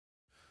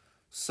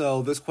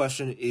So this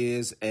question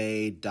is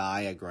a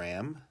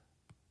diagram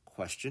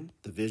question.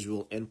 The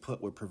visual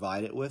input we're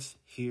provided with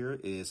here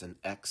is an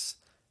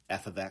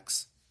f of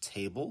x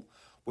table,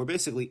 where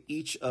basically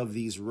each of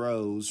these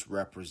rows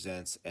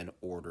represents an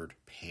ordered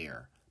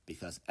pair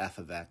because f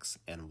of x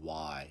and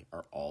y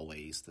are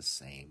always the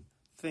same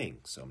thing.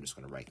 So I'm just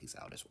going to write these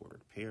out as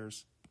ordered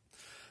pairs.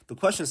 The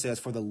question says,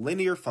 for the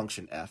linear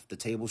function f, the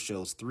table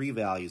shows three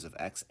values of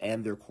x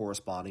and their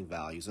corresponding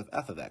values of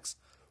f of x.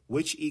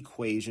 Which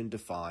equation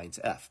defines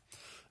f?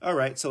 All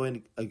right, so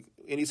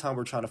anytime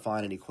we're trying to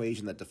find an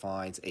equation that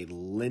defines a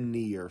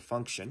linear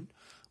function,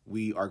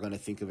 we are going to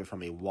think of it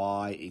from a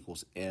y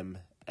equals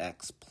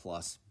mx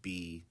plus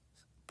b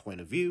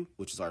point of view,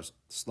 which is our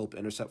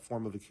slope-intercept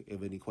form of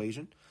an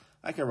equation.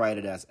 I can write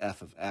it as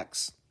f of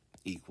x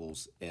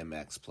equals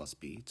mx plus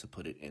b to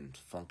put it in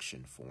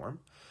function form,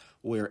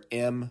 where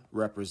m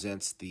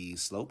represents the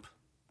slope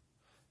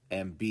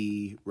and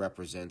b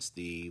represents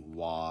the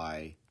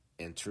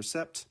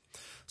y-intercept.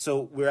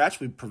 So we're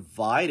actually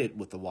provided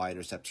with the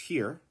y-intercept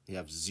here. We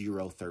have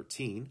 0,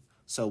 13.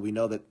 So we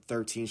know that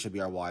 13 should be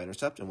our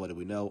y-intercept. And what do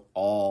we know?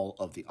 All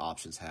of the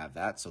options have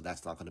that. So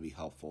that's not going to be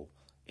helpful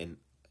in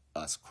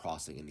us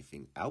crossing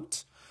anything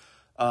out.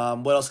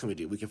 What else can we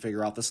do? We can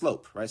figure out the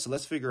slope, right? So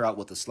let's figure out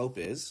what the slope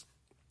is.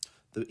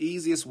 The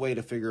easiest way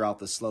to figure out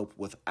the slope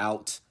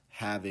without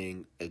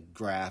having a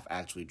graph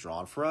actually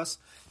drawn for us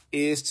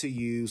is to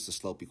use the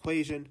slope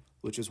equation,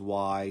 which is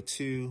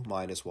y2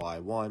 minus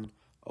y1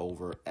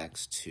 over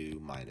x2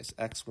 minus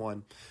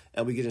x1,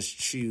 and we can just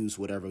choose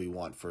whatever we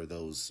want for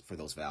those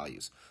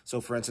values.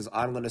 So for instance,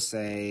 I'm going to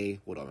say,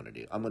 what am I going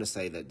to do? I'm going to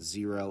say that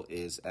 0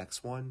 is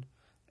x1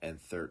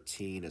 and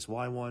 13 is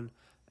y1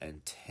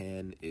 and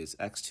 10 is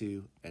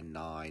x2 and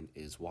 9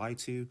 is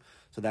y2.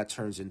 So that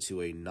turns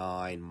into a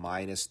 9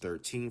 minus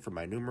 13 for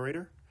my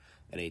numerator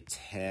and a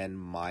 10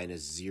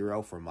 minus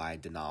 0 for my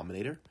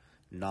denominator.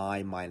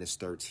 9 minus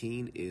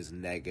 13 is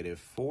negative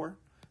 4.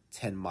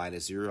 10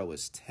 minus 0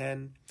 is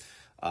 10.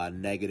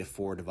 Negative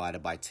 4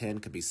 divided by 10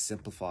 could be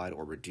simplified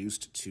or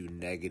reduced to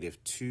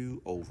negative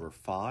 2 over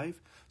 5.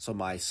 So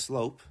my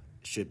slope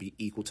should be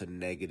equal to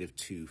negative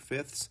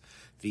 2/5.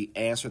 The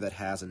answer that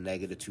has a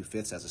negative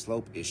 2/5 as a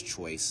slope is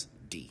choice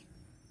D.